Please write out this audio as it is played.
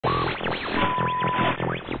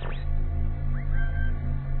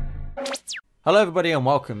Hello everybody and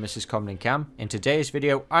welcome, this is Comodin Cam. In today's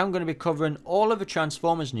video I'm going to be covering all of the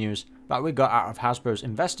Transformers news that we got out of Hasbro's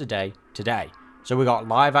Investor Day today. So we got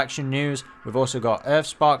live action news, we've also got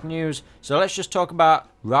EarthSpark news, so let's just talk about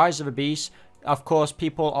Rise of the Beast. Of course,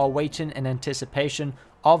 people are waiting in anticipation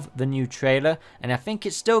of the new trailer, and I think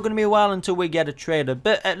it's still going to be a while until we get a trailer,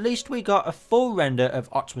 but at least we got a full render of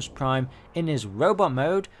Optimus Prime in his robot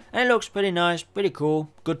mode, and it looks pretty nice, pretty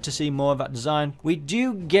cool. Good to see more of that design. We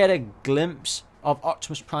do get a glimpse of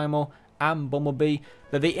Optimus Primal and Bumblebee,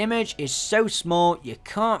 but the image is so small you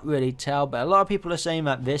can't really tell, but a lot of people are saying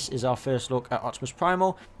that this is our first look at Optimus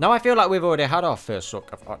Primal. Now I feel like we've already had our first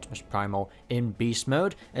look of Optimus Primal in beast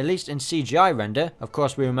mode, at least in CGI render. Of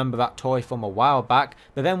course we remember that toy from a while back,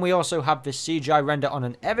 but then we also have this CGI render on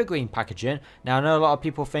an evergreen packaging. Now I know a lot of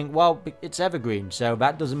people think, well, it's evergreen, so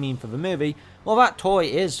that doesn't mean for the movie. Well, that toy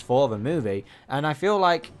is for the movie, and I feel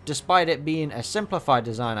like despite it being a simplified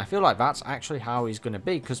design, I feel like that's actually how he's going to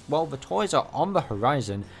be, because, well, the toys are on the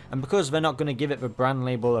horizon, and because they're not going to give it the brand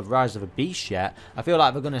label of Rise of the Beast yet, I feel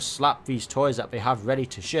like they're going to slap these toys that they have ready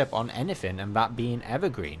to ship on anything, and that being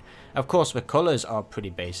evergreen. Of course, the colours are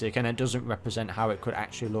pretty basic, and it doesn't represent how it could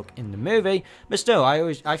actually look in the movie, but still,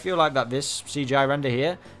 I feel like that this CGI render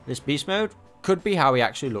here, this beast mode, could be how he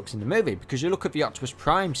actually looks in the movie, because you look at the Optimus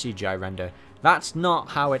Prime CGI render, that's not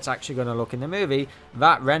how it's actually going to look in the movie.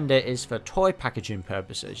 That render is for toy packaging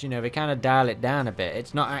purposes. You know, they kind of dial it down a bit.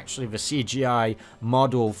 It's not actually the CGI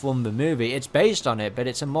model from the movie. It's based on it, but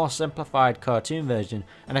it's a more simplified cartoon version.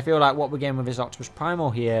 And I feel like what we're getting with this Optimus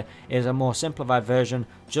Primal here is a more simplified version,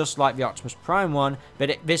 just like the Optimus Prime one,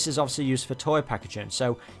 but this is obviously used for toy packaging.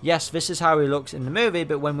 So yes, this is how he looks in the movie,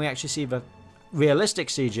 but when we actually see the realistic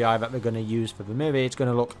CGI that they're going to use for the movie, it's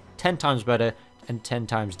going to look 10 times better and 10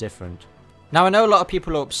 times different. Now I know a lot of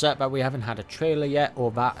people are upset that we haven't had a trailer yet,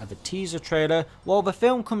 or that of a teaser trailer. Well, the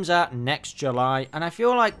film comes out next July, and I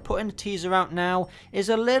feel like putting a teaser out now is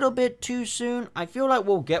a little bit too soon. I feel like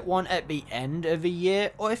we'll get one at the end of the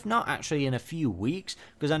year, or if not actually in a few weeks,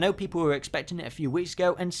 because I know people were expecting it a few weeks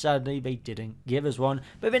ago and sadly they didn't give us one,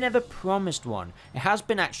 but they never promised one. It has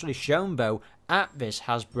been actually shown though at this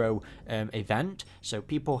Hasbro event, so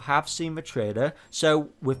people have seen the trailer. So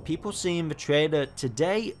with people seeing the trailer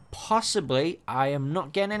today, possibly, I am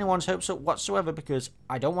not getting anyone's hopes up whatsoever because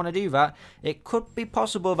I don't want to do that. It could be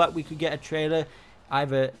possible that we could get a trailer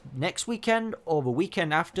either next weekend or the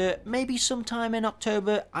weekend after, maybe sometime in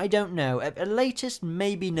October, I don't know. At the latest,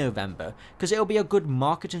 maybe November, because it'll be a good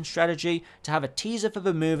marketing strategy to have a teaser for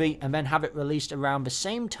the movie and then have it released around the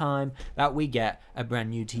same time that we get a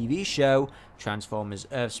brand new TV show, Transformers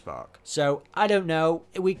EarthSpark. So I don't know,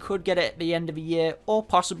 we could get it at the end of the year or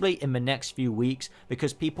possibly in the next few weeks,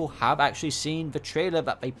 because people have actually seen the trailer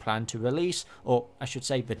that they plan to release, or I should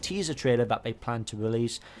say the teaser trailer that they plan to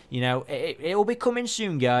release. You know, it will be coming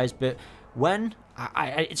soon, guys, but when?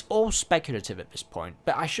 It's all speculative at this point,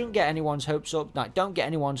 but I shouldn't get anyone's hopes up. Like, don't get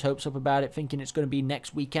anyone's hopes up about it thinking it's going to be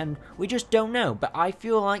next weekend. We just don't know, but I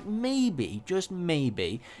feel like maybe, just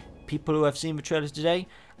maybe, people who have seen the trailer today,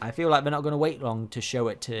 I feel like they're not going to wait long to show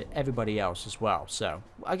it to everybody else as well. So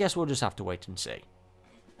I guess we'll just have to wait and see.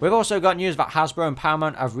 We've also got news that Hasbro and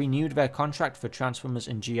Paramount have renewed their contract for Transformers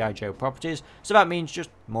and G.I. Joe properties, so that means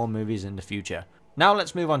just more movies in the future. Now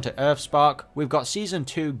let's move on to EarthSpark. We've got Season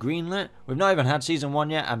 2 greenlit. We've not even had Season 1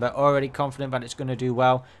 yet, and they're already confident that it's going to do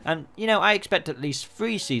well. And, you know, I expect at least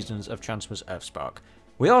 3 seasons of Transformers EarthSpark.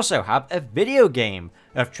 We also have a video game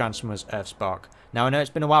of Transformers EarthSpark. Now I know it's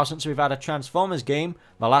been a while since we've had a Transformers game.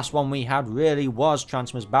 The last one we had really was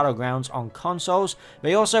Transformers Battlegrounds on consoles.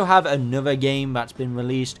 They also have another game that's been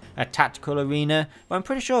released, a tactical arena, but I'm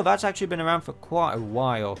pretty sure that's actually been around for quite a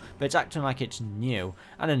while, but it's acting like it's new.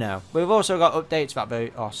 I don't know. We've also got updates that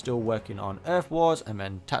they are still working on Earth Wars and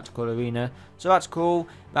then tactical arena, so that's cool.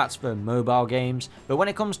 That's for mobile games. But when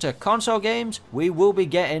it comes to console games, we will be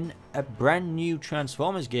getting a brand new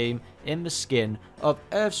Transformers game in the skin of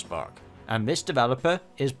EarthSpark. And this developer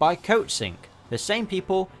is by CodeSync, the same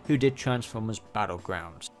people who did Transformers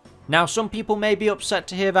Battlegrounds. Now some people may be upset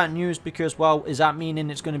to hear that news because, well, is that meaning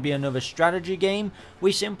it's going to be another strategy game?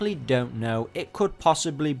 We simply don't know. It could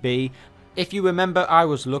possibly be. If you remember, I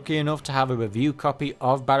was lucky enough to have a review copy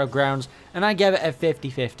of Battlegrounds and I gave it a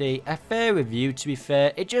 50-50, a fair review to be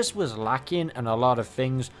fair. It just was lacking in a lot of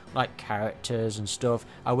things like characters and stuff.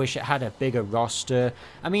 I wish it had a bigger roster.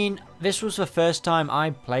 I mean, This was the first time I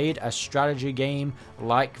played a strategy game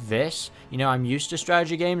like this. You know, I'm used to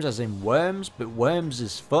strategy games as in Worms, but Worms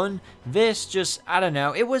is fun. This just, I don't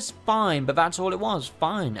know, it was fine, but that's all it was,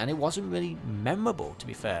 fine. And it wasn't really memorable, to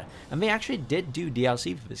be fair. And they actually did do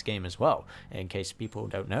DLC for this game as well, in case people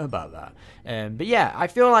don't know about that. But yeah, I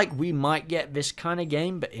feel like we might get this kind of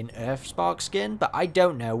game, but in EarthSpark skin, but I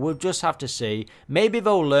don't know. We'll just have to see. Maybe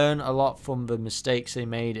they'll learn a lot from the mistakes they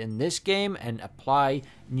made in this game and apply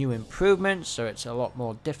new improvements so it's a lot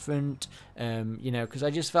more different, you know, because I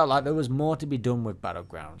just felt like there was more to be done with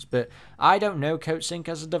Battlegrounds. But I don't know Coatsink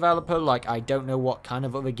as a developer, like I don't know what kind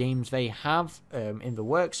of other games they have in the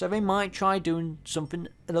works, so they might try doing something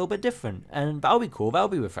a little bit different, and that'll be cool, that'll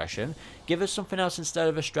be refreshing. Give us something else instead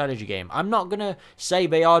of a strategy game. I'm not gonna say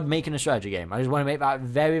they are making a strategy game, I just want to make that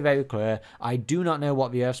very, very clear. I do not know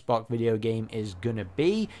what the EarthSpark video game is gonna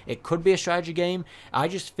be. It could be a strategy game, I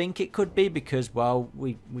just think it could be because, well,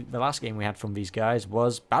 the last game we had from these guys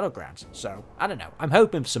was Battlegrounds, so I don't know. I'm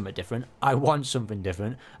hoping for something different. I want something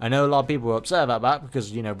different. I know a lot of people are upset about that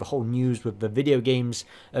because, you know, the whole news with the video games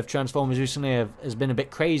of Transformers recently has been a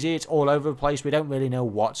bit crazy. It's all over the place. We don't really know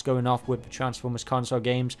what's going off with the Transformers console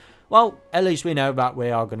games. Well, at least we know that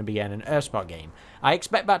we are going to be getting an EarthSpark game. I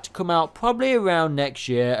expect that to come out probably around next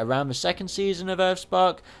year, around the second season of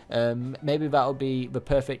EarthSpark. Maybe that'll be the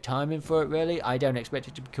perfect timing for it, really. I don't expect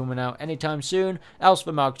it to be coming out anytime soon, else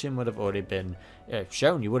the marketing would have already been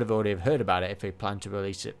shown. You would have already heard about it if they planned to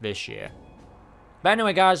release it this year. But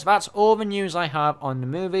anyway, guys, that's all the news I have on the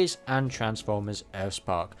movies and Transformers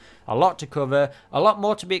EarthSpark. A lot to cover, a lot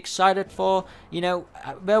more to be excited for. You know,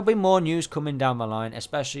 there'll be more news coming down the line,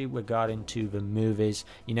 especially regarding to the movies.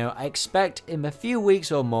 You know, I expect in a few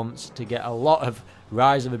weeks or months to get a lot of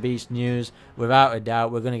Rise of the Beast news. Without a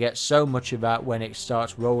doubt, we're going to get so much of that when it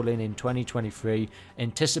starts rolling in 2023.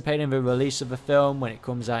 Anticipating the release of the film when it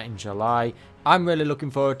comes out in July. I'm really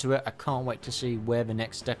looking forward to it. I can't wait to see where the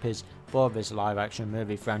next step is for this live action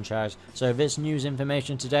movie franchise. So this news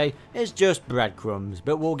information today is just breadcrumbs,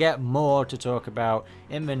 but we'll get more to talk about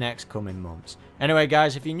in the next coming months. Anyway,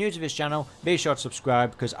 guys, if you're new to this channel, be sure to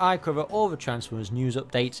subscribe because I cover all the Transformers news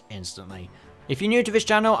updates instantly. If you're new to this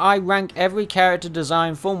channel, I rank every character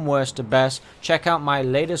design from worst to best. Check out my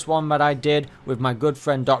latest one that I did with my good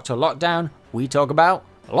friend Dr. Lockdown. We talk about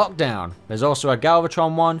Lockdown. There's also a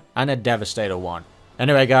Galvatron one and a Devastator one.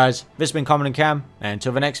 Anyway, guys, this has been Comodin Cam, and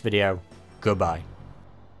until the next video, goodbye.